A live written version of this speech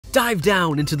Dive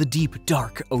down into the deep,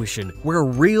 dark ocean where a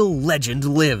real legend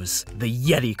lives, the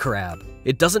Yeti Crab.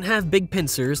 It doesn't have big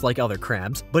pincers like other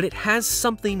crabs, but it has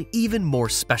something even more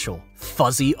special: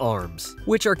 fuzzy arms,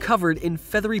 which are covered in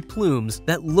feathery plumes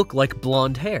that look like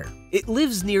blonde hair. It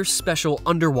lives near special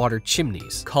underwater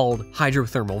chimneys called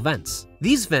hydrothermal vents.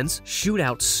 These vents shoot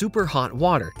out super hot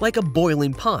water like a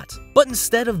boiling pot. But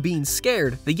instead of being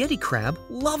scared, the Yeti crab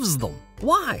loves them.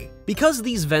 Why? Because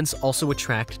these vents also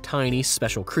attract tiny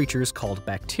special creatures called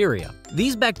bacteria.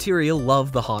 These bacteria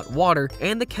love the hot water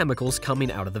and the chemicals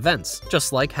coming out of the vents,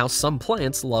 just like how some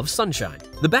plants love sunshine.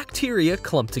 The bacteria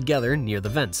clump together near the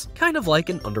vents, kind of like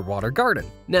an underwater garden.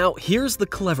 Now, here's the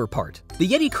clever part. The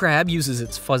Yeti crab uses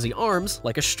its fuzzy arms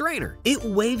like a strainer. It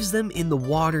waves them in the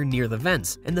water near the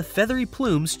vents, and the feathery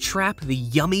plumes trap the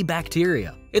yummy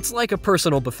bacteria. It's like a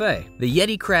personal buffet. The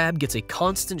Yeti crab gets a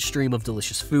constant stream of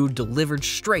delicious food delivered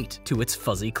straight to its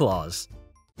fuzzy claws.